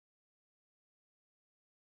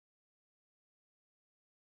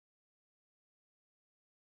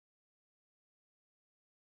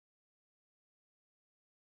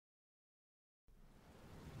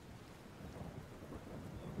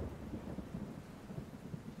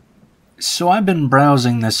So I've been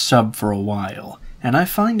browsing this sub for a while, and I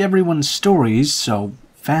find everyone's stories so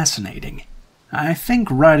fascinating. I think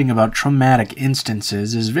writing about traumatic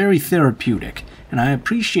instances is very therapeutic, and I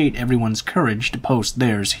appreciate everyone's courage to post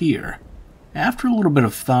theirs here. After a little bit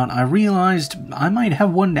of thought, I realized I might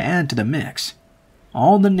have one to add to the mix.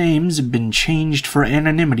 All the names have been changed for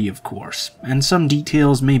anonymity, of course, and some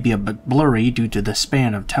details may be a bit blurry due to the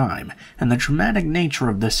span of time and the traumatic nature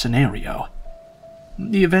of this scenario.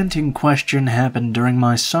 The event in question happened during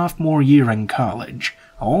my sophomore year in college,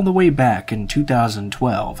 all the way back in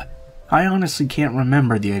 2012. I honestly can't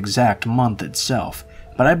remember the exact month itself,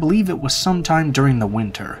 but I believe it was sometime during the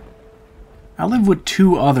winter. I lived with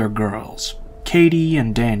two other girls, Katie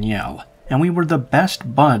and Danielle, and we were the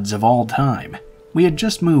best buds of all time. We had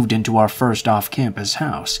just moved into our first off-campus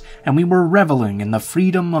house, and we were reveling in the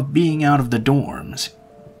freedom of being out of the dorms.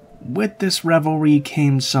 With this revelry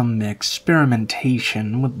came some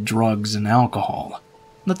experimentation with drugs and alcohol.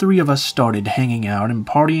 The three of us started hanging out and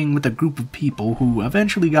partying with a group of people who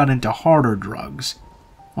eventually got into harder drugs,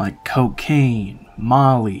 like cocaine,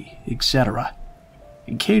 Molly, etc.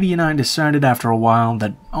 Katie and I decided after a while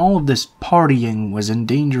that all of this partying was in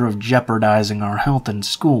danger of jeopardizing our health and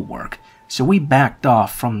schoolwork, so we backed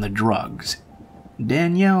off from the drugs.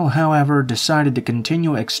 Danielle, however, decided to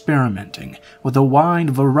continue experimenting with a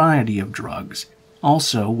wide variety of drugs,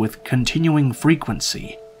 also with continuing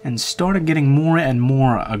frequency, and started getting more and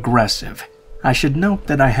more aggressive. I should note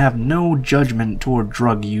that I have no judgment toward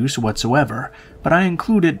drug use whatsoever, but I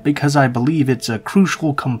include it because I believe it's a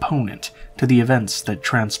crucial component to the events that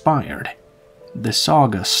transpired. The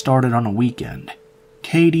saga started on a weekend.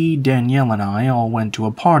 Katie, Danielle, and I all went to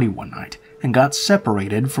a party one night and got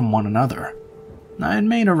separated from one another. I had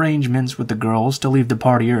made arrangements with the girls to leave the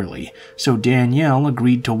party early, so Danielle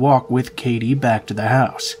agreed to walk with Katie back to the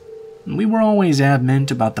house. We were always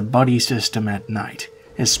adamant about the buddy system at night,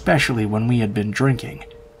 especially when we had been drinking,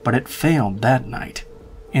 but it failed that night.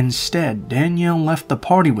 Instead, Danielle left the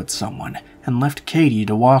party with someone and left Katie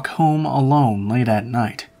to walk home alone late at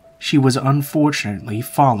night. She was unfortunately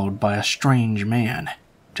followed by a strange man.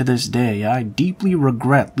 To this day, I deeply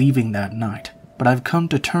regret leaving that night, but I've come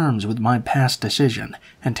to terms with my past decision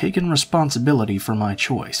and taken responsibility for my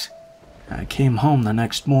choice. I came home the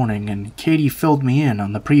next morning and Katie filled me in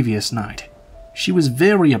on the previous night. She was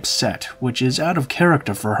very upset, which is out of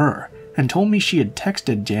character for her, and told me she had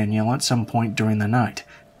texted Danielle at some point during the night,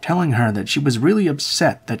 telling her that she was really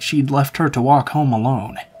upset that she'd left her to walk home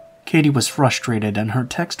alone. Katie was frustrated and her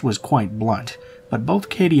text was quite blunt, but both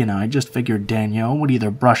Katie and I just figured Danielle would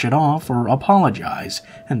either brush it off or apologize,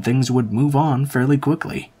 and things would move on fairly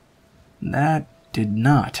quickly. That did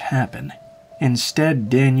not happen. Instead,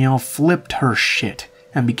 Danielle flipped her shit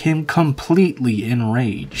and became completely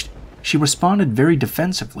enraged. She responded very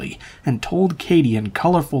defensively and told Katie in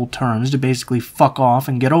colorful terms to basically fuck off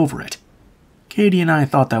and get over it. Katie and I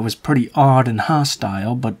thought that was pretty odd and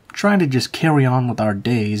hostile, but tried to just carry on with our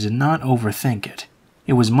days and not overthink it.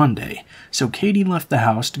 It was Monday, so Katie left the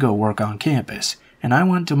house to go work on campus, and I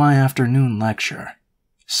went to my afternoon lecture.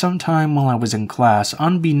 Sometime while I was in class,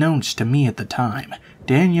 unbeknownst to me at the time,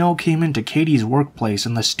 Danielle came into Katie's workplace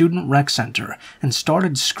in the student rec center and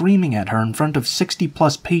started screaming at her in front of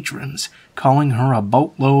 60-plus patrons, calling her a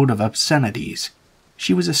boatload of obscenities.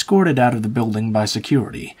 She was escorted out of the building by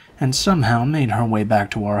security, and somehow made her way back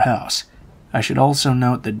to our house. I should also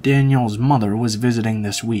note that Danielle's mother was visiting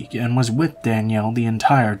this week and was with Danielle the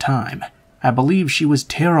entire time. I believe she was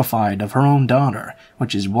terrified of her own daughter,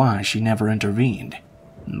 which is why she never intervened.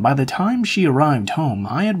 By the time she arrived home,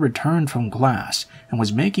 I had returned from class and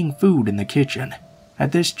was making food in the kitchen.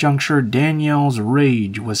 At this juncture, Danielle's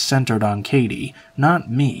rage was centered on Katie,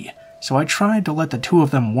 not me, so I tried to let the two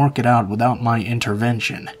of them work it out without my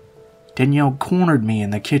intervention. Danielle cornered me in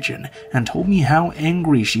the kitchen and told me how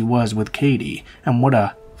angry she was with Katie and what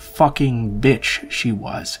a fucking bitch she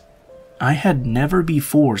was. I had never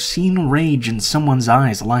before seen rage in someone's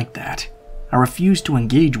eyes like that. I refused to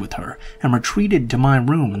engage with her and retreated to my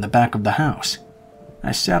room in the back of the house.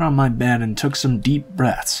 I sat on my bed and took some deep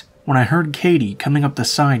breaths when I heard Katie coming up the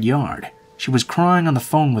side yard. She was crying on the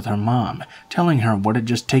phone with her mom, telling her what had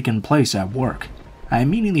just taken place at work. I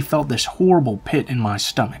immediately felt this horrible pit in my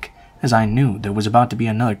stomach, as I knew there was about to be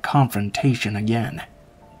another confrontation again.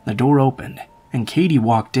 The door opened, and Katie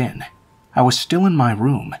walked in. I was still in my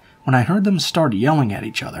room when I heard them start yelling at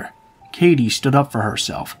each other. Katie stood up for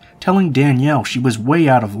herself, telling Danielle she was way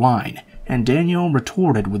out of line, and Danielle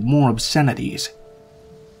retorted with more obscenities.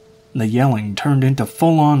 The yelling turned into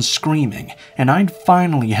full-on screaming, and I'd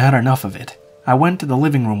finally had enough of it. I went to the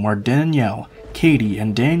living room where Danielle, Katie,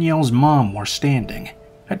 and Danielle's mom were standing.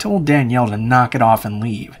 I told Danielle to knock it off and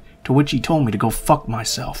leave, to which he told me to go fuck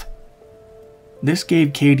myself. This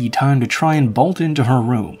gave Katie time to try and bolt into her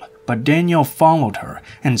room, but Danielle followed her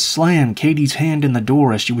and slammed Katie's hand in the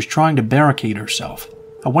door as she was trying to barricade herself.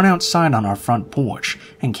 I went outside on our front porch,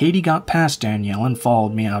 and Katie got past Danielle and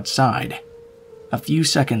followed me outside. A few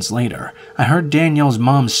seconds later, I heard Danielle's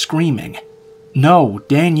mom screaming, "No,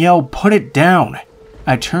 Danielle, put it down!"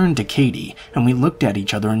 I turned to Katie, and we looked at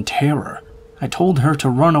each other in terror. I told her to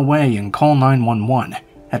run away and call 911.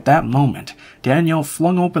 At that moment, Danielle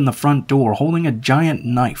flung open the front door holding a giant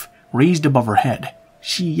knife raised above her head.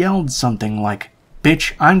 She yelled something like,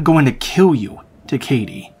 "Bitch, I'm going to kill you," to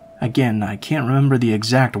Katie. Again, I can't remember the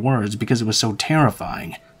exact words because it was so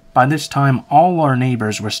terrifying. By this time, all our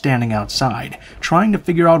neighbors were standing outside, trying to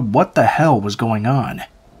figure out what the hell was going on.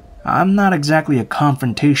 I'm not exactly a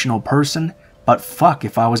confrontational person, but fuck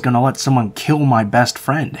if I was gonna let someone kill my best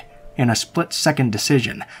friend. In a split-second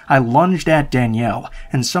decision, I lunged at Danielle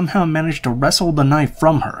and somehow managed to wrestle the knife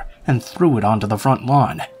from her and threw it onto the front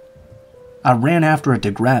lawn. I ran after it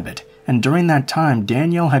to grab it, and during that time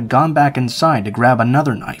Danielle had gone back inside to grab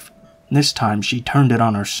another knife. This time she turned it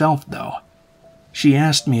on herself though. She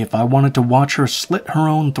asked me if I wanted to watch her slit her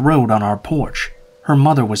own throat on our porch. Her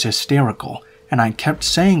mother was hysterical, and I kept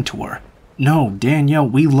saying to her, "No, Danielle,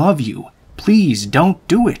 we love you. Please don't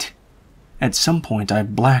do it." At some point I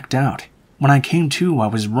blacked out. When I came to, I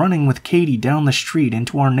was running with Katie down the street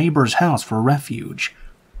into our neighbor's house for refuge.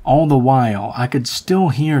 All the while, I could still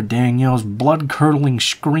hear Danielle's blood-curdling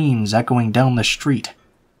screams echoing down the street.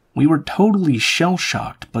 We were totally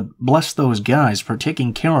shell-shocked, but bless those guys for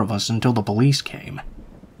taking care of us until the police came.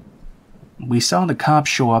 We saw the cops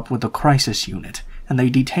show up with a crisis unit, and they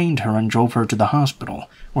detained her and drove her to the hospital,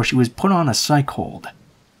 where she was put on a psych hold.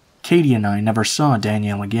 Katie and I never saw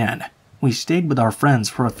Danielle again. We stayed with our friends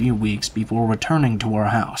for a few weeks before returning to our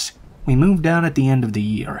house. We moved out at the end of the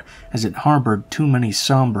year, as it harbored too many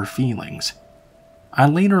somber feelings. I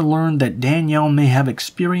later learned that Danielle may have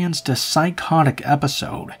experienced a psychotic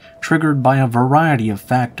episode triggered by a variety of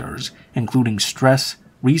factors, including stress,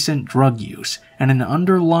 recent drug use, and an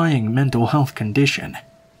underlying mental health condition.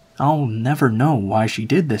 I'll never know why she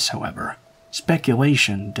did this, however.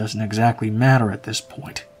 Speculation doesn't exactly matter at this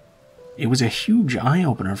point. It was a huge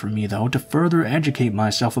eye-opener for me, though, to further educate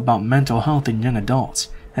myself about mental health in young adults,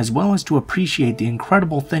 as well as to appreciate the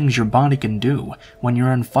incredible things your body can do when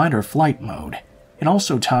you're in fight-or-flight mode. It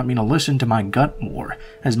also taught me to listen to my gut more,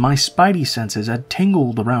 as my spidey senses had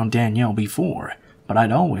tingled around Danielle before, but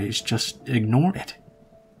I'd always just ignored it.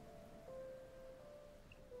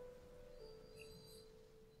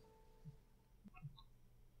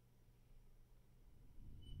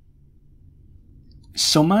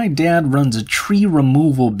 So my dad runs a tree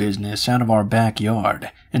removal business out of our backyard,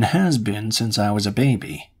 and has been since I was a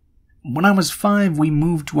baby. When I was 5, we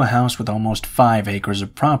moved to a house with almost 5 acres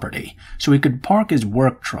of property, so he could park his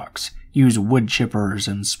work trucks, use wood chippers,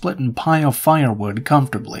 and split and pile firewood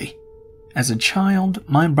comfortably. As a child,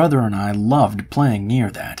 my brother and I loved playing near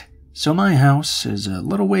that. So my house is a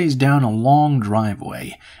little ways down a long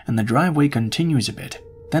driveway, and the driveway continues a bit.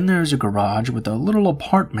 Then there's a garage with a little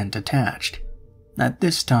apartment attached. At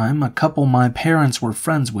this time, a couple my parents were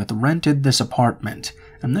friends with rented this apartment,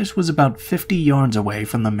 and this was about 50 yards away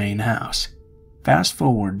from the main house. Fast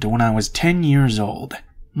forward to when I was 10 years old.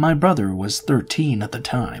 My brother was 13 at the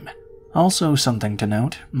time. Also something to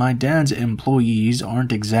note, my dad's employees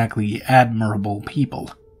aren't exactly admirable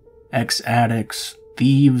people. Ex-addicts,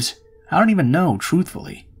 thieves, I don't even know,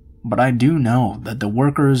 truthfully. But I do know that the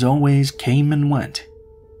workers always came and went.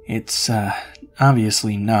 It's,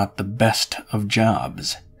 obviously not the best of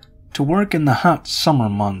jobs. To work in the hot summer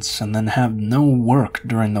months and then have no work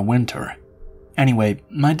during the winter. Anyway,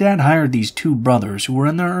 my dad hired these 2 brothers who were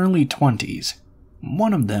in their early 20s.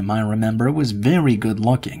 One of them, I remember, was very good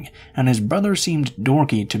looking, and his brother seemed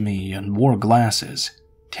dorky to me and wore glasses.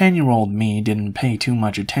 10-year-old me didn't pay too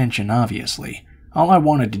much attention, obviously. All I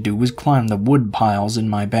wanted to do was climb the wood piles in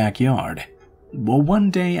my backyard. Well,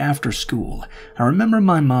 one day after school, I remember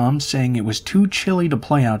my mom saying it was too chilly to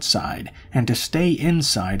play outside and to stay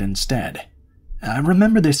inside instead. I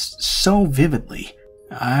remember this so vividly.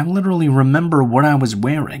 I literally remember what I was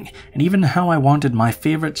wearing and even how I wanted my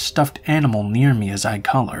favorite stuffed animal near me as I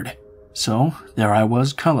colored. So, there I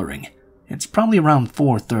was coloring. It's probably around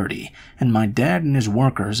 4:30, and my dad and his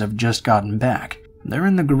workers have just gotten back. They're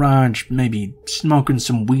in the garage, maybe smoking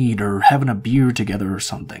some weed or having a beer together or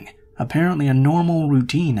something. Apparently a normal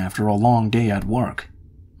routine after a long day at work.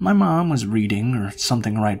 My mom was reading or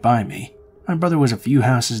something right by me. My brother was a few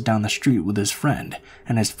houses down the street with his friend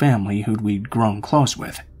and his family who we'd grown close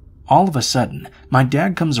with. All of a sudden, my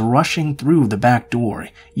dad comes rushing through the back door,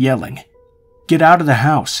 yelling, "Get out of the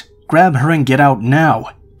house! Grab her and get out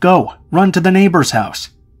now! Go! Run to the neighbor's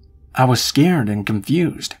house!" I was scared and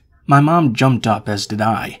confused. My mom jumped up, as did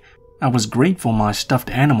I. I was grateful my stuffed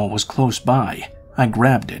animal was close by. I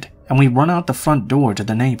grabbed it, and we run out the front door to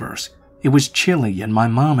the neighbors. It was chilly, and my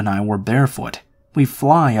mom and I were barefoot. We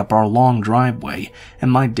fly up our long driveway,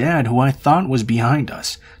 and my dad, who I thought was behind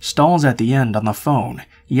us, stalls at the end on the phone,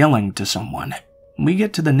 yelling to someone. We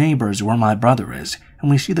get to the neighbors where my brother is,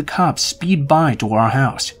 and we see the cops speed by to our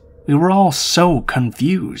house. We were all so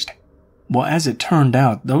confused. Well, as it turned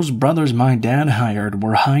out, those brothers my dad hired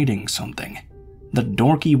were hiding something. The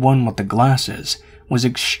dorky one with the glasses was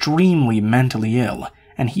extremely mentally ill,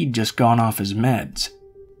 and he'd just gone off his meds.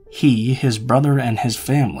 He, his brother, and his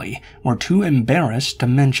family were too embarrassed to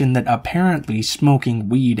mention that apparently smoking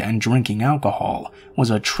weed and drinking alcohol was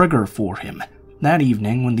a trigger for him. That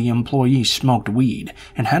evening, when the employee smoked weed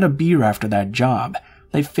and had a beer after that job,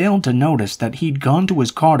 they failed to notice that he'd gone to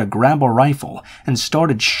his car to grab a rifle and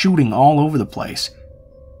started shooting all over the place,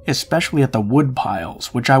 especially at the wood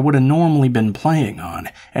piles, which I would have normally been playing on,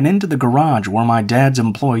 and into the garage where my dad's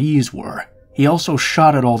employees were. He also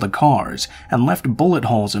shot at all the cars and left bullet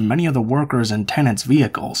holes in many of the workers' and tenants'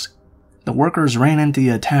 vehicles. The workers ran into the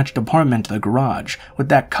attached apartment to the garage with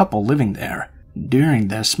that couple living there. During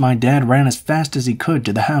this, my dad ran as fast as he could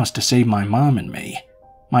to the house to save my mom and me.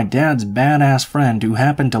 My dad's badass friend, who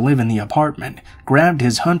happened to live in the apartment, grabbed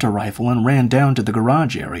his hunter rifle and ran down to the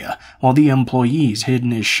garage area while the employees hid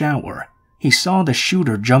in his shower. He saw the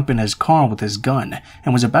shooter jump in his car with his gun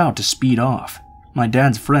and was about to speed off. My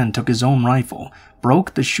dad's friend took his own rifle,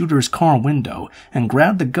 broke the shooter's car window, and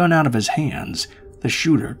grabbed the gun out of his hands. The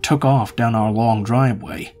shooter took off down our long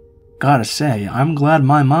driveway. Gotta say, I'm glad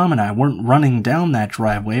my mom and I weren't running down that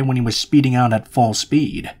driveway when he was speeding out at full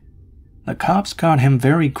speed. The cops caught him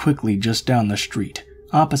very quickly just down the street,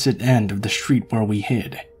 opposite end of the street where we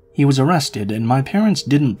hid. He was arrested, and my parents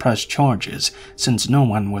didn't press charges since no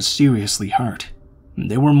one was seriously hurt.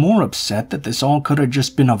 They were more upset that this all could have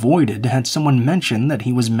just been avoided had someone mentioned that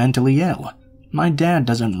he was mentally ill. My dad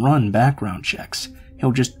doesn't run background checks.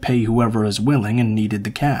 He'll just pay whoever is willing and needed the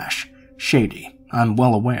cash. Shady, I'm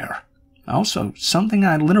well aware. Also, something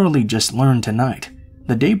I literally just learned tonight.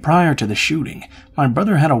 The day prior to the shooting, my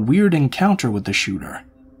brother had a weird encounter with the shooter.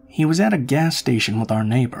 He was at a gas station with our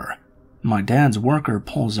neighbor. My dad's worker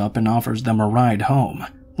pulls up and offers them a ride home,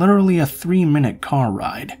 literally a 3-minute car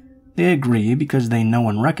ride. They agree because they know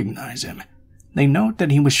and recognize him. They note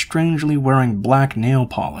that he was strangely wearing black nail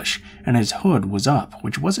polish and his hood was up,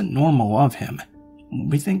 which wasn't normal of him.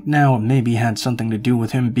 We think now it maybe had something to do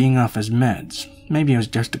with him being off his meds. Maybe it was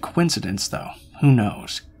just a coincidence though, who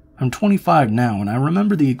knows. I'm 25 now and I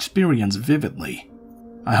remember the experience vividly.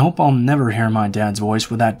 I hope I'll never hear my dad's voice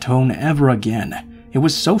with that tone ever again. It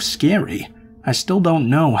was so scary. I still don't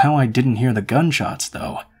know how I didn't hear the gunshots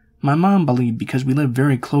though. My mom believed because we live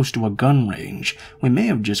very close to a gun range, we may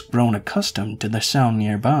have just grown accustomed to the sound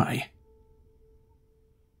nearby.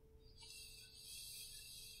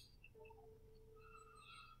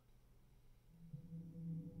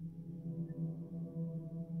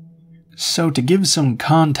 So to give some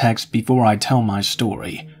context before I tell my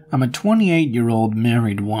story, I'm a 28-year-old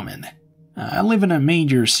married woman. I live in a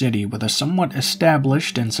major city with a somewhat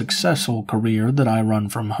established and successful career that I run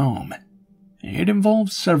from home. It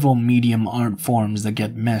involves several medium art forms that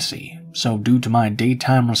get messy, so due to my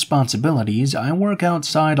daytime responsibilities, I work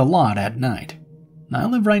outside a lot at night. I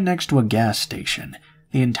live right next to a gas station.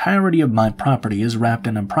 The entirety of my property is wrapped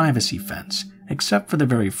in a privacy fence, except for the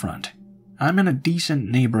very front. I'm in a decent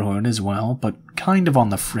neighborhood as well, but kind of on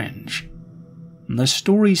the fringe. The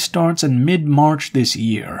story starts in mid-March this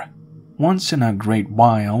year. Once in a great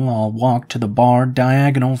while, I'll walk to the bar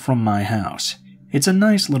diagonal from my house. It's a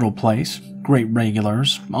nice little place, great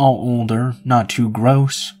regulars, all older, not too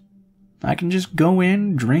gross. I can just go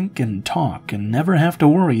in, drink, and talk, and never have to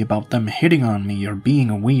worry about them hitting on me or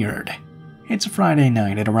being weird. It's Friday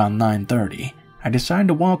night at around 9:30. I decide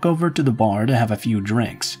to walk over to the bar to have a few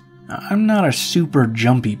drinks. I'm not a super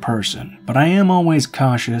jumpy person, but I am always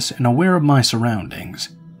cautious and aware of my surroundings.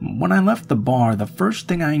 When I left the bar, the first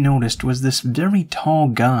thing I noticed was this very tall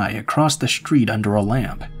guy across the street under a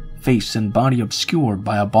lamp, face and body obscured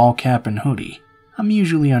by a ball cap and hoodie. I'm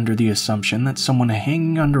usually under the assumption that someone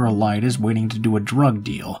hanging under a light is waiting to do a drug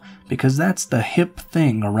deal, because that's the hip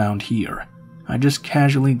thing around here. I just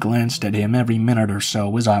casually glanced at him every minute or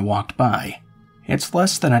so as I walked by. It's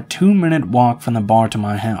less than a 2-minute walk from the bar to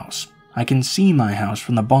my house. I can see my house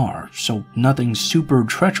from the bar, so nothing super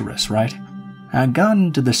treacherous, right? I got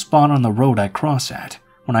into the spot on the road I cross at,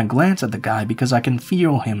 when I glance at the guy because I can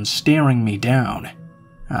feel him staring me down.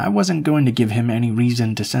 I wasn't going to give him any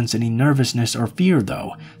reason to sense any nervousness or fear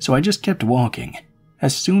though, so I just kept walking.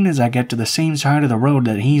 As soon as I get to the same side of the road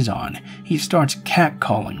that he's on, he starts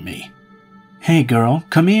catcalling me. "Hey girl,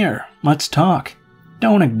 come here, let's talk."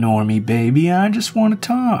 "Don't ignore me, baby, I just want to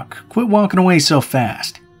talk. Quit walking away so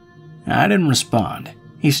fast." I didn't respond.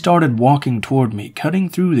 He started walking toward me, cutting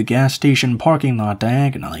through the gas station parking lot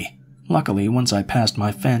diagonally. Luckily, once I passed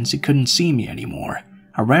my fence, he couldn't see me anymore.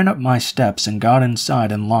 I ran up my steps and got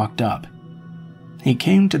inside and locked up. He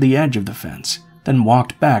came to the edge of the fence, then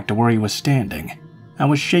walked back to where he was standing. I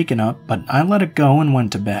was shaken up, but I let it go and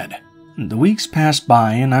went to bed. The weeks passed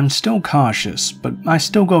by and I'm still cautious, but I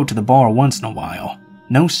still go to the bar once in a while.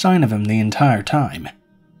 No sign of him the entire time.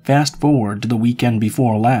 Fast forward to the weekend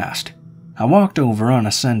before last. I walked over on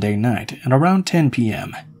a Sunday night at around 10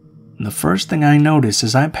 p.m. The first thing I notice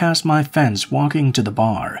as I pass my fence walking to the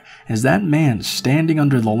bar is that man standing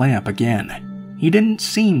under the lamp again. He didn't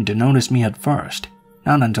seem to notice me at first,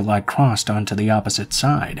 not until I crossed onto the opposite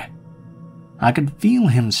side. I could feel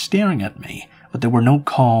him staring at me, but there were no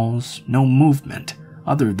calls, no movement,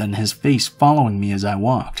 other than his face following me as I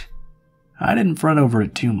walked. I didn't fret over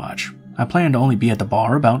it too much. I planned to only be at the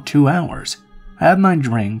bar about 2 hours. I had my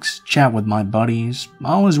drinks, chat with my buddies,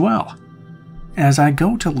 all is well. As I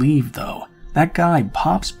go to leave though, that guy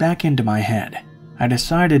pops back into my head. I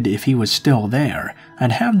decided if he was still there,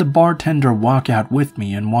 I'd have the bartender walk out with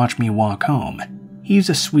me and watch me walk home. He's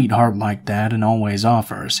a sweetheart like that and always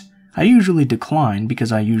offers. I usually decline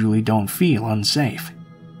because I usually don't feel unsafe.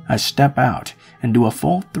 I step out and do a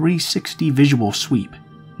full 360 visual sweep.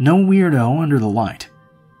 No weirdo under the light.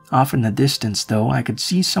 Off in the distance though, I could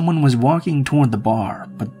see someone was walking toward the bar,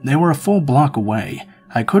 but they were a full block away.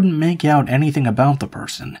 I couldn't make out anything about the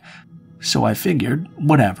person, so I figured,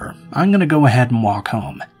 whatever, I'm gonna go ahead and walk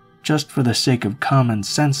home. Just for the sake of common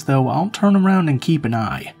sense though, I'll turn around and keep an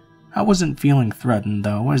eye. I wasn't feeling threatened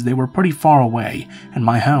though, as they were pretty far away, and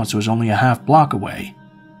my house was only a half block away.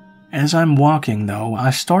 As I'm walking though, I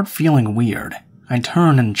start feeling weird. I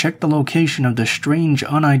turn and check the location of the strange,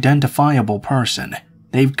 unidentifiable person.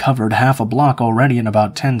 They've covered half a block already in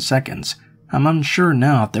about 10 seconds. I'm unsure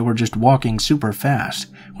now if they were just walking super fast,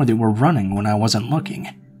 or they were running when I wasn't looking.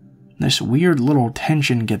 This weird little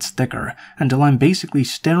tension gets thicker, until I'm basically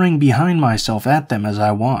staring behind myself at them as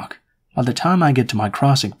I walk. By the time I get to my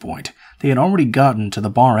crossing point, they had already gotten to the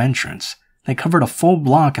bar entrance. They covered a full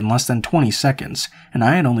block in less than 20 seconds, and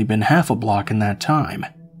I had only been half a block in that time.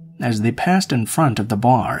 As they passed in front of the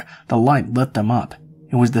bar, the light lit them up.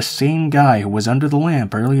 It was the same guy who was under the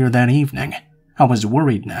lamp earlier that evening. I was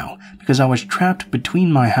worried now, because I was trapped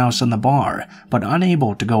between my house and the bar, but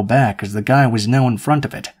unable to go back as the guy was now in front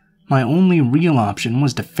of it. My only real option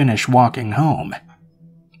was to finish walking home.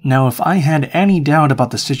 Now, if I had any doubt about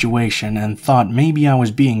the situation and thought maybe I was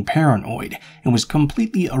being paranoid, it was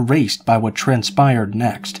completely erased by what transpired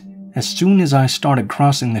next. As soon as I started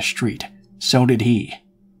crossing the street, so did he.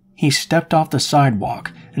 He stepped off the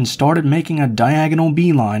sidewalk and started making a diagonal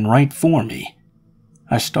beeline right for me.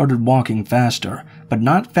 I started walking faster, but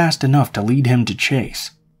not fast enough to lead him to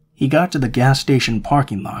chase. He got to the gas station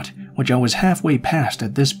parking lot, which I was halfway past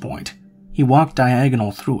at this point. He walked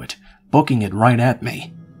diagonal through it, booking it right at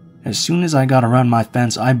me. As soon as I got around my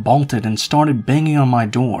fence, I bolted and started banging on my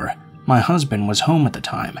door. My husband was home at the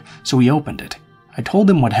time, so he opened it. I told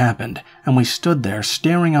him what happened, and we stood there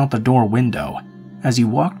staring out the door window. As he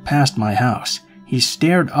walked past my house, he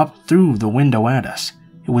stared up through the window at us.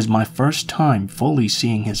 It was my first time fully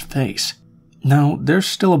seeing his face. Now, there's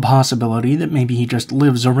still a possibility that maybe he just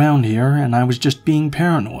lives around here and I was just being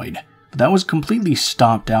paranoid, but that was completely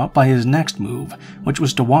stopped out by his next move, which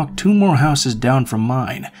was to walk 2 more houses down from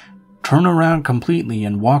mine, turn around completely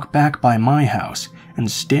and walk back by my house,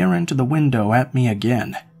 and stare into the window at me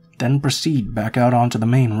again, then proceed back out onto the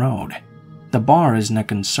main road. The bar isn't a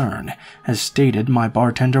concern. As stated, my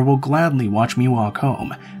bartender will gladly watch me walk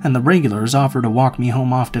home, and the regulars offer to walk me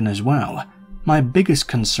home often as well. My biggest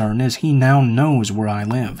concern is he now knows where I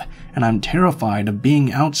live, and I'm terrified of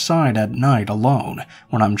being outside at night alone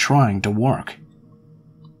when I'm trying to work.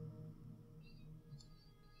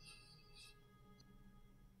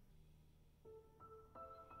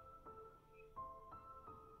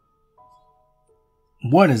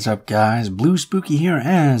 What is up guys, Blue Spooky here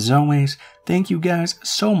as always. Thank you guys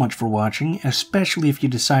so much for watching, especially if you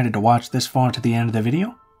decided to watch this far to the end of the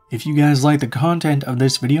video. If you guys like the content of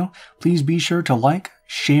this video, please be sure to like,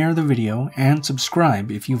 share the video, and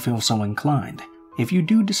subscribe if you feel so inclined. If you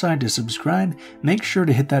do decide to subscribe, make sure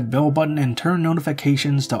to hit that bell button and turn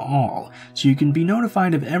notifications to all, so you can be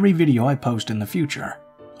notified of every video I post in the future.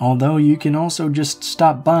 Although you can also just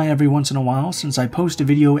stop by every once in a while since I post a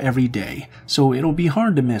video every day, so it'll be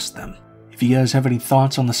hard to miss them. If you guys have any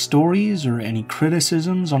thoughts on the stories or any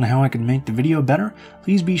criticisms on how I can make the video better,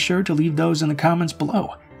 please be sure to leave those in the comments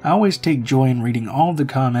below. I always take joy in reading all of the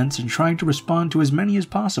comments and trying to respond to as many as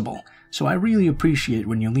possible, so I really appreciate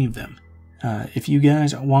when you leave them. If you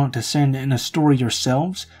guys want to send in a story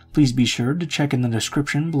yourselves, please be sure to check in the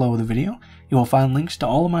description below the video. You will find links to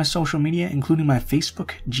all of my social media, including my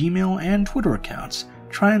Facebook, Gmail, and Twitter accounts.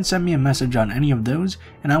 Try and send me a message on any of those,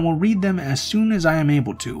 and I will read them as soon as I am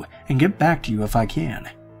able to, and get back to you if I can.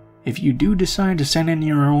 If you do decide to send in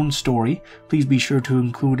your own story, please be sure to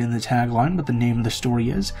include in the tagline what the name of the story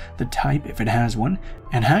is, the type if it has one,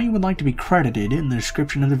 and how you would like to be credited in the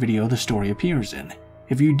description of the video the story appears in.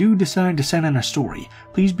 If you do decide to send in a story,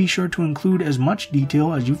 please be sure to include as much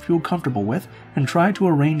detail as you feel comfortable with, and try to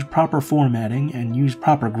arrange proper formatting and use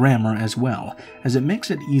proper grammar as well, as it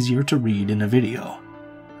makes it easier to read in a video.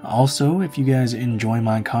 Also, if you guys enjoy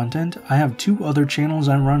my content, I have 2 other channels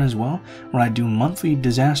I run as well, where I do monthly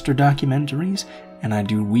disaster documentaries, and I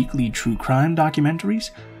do weekly true crime documentaries.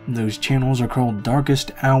 Those channels are called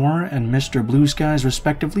Darkest Hour and Mr. Blue Skies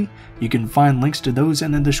respectively. You can find links to those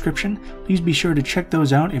in the description. Please be sure to check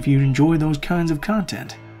those out if you enjoy those kinds of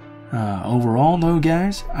content. Overall though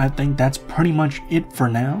guys, I think that's pretty much it for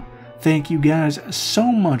now. Thank you guys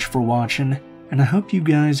so much for watching, and I hope you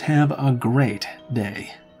guys have a great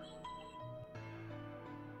day.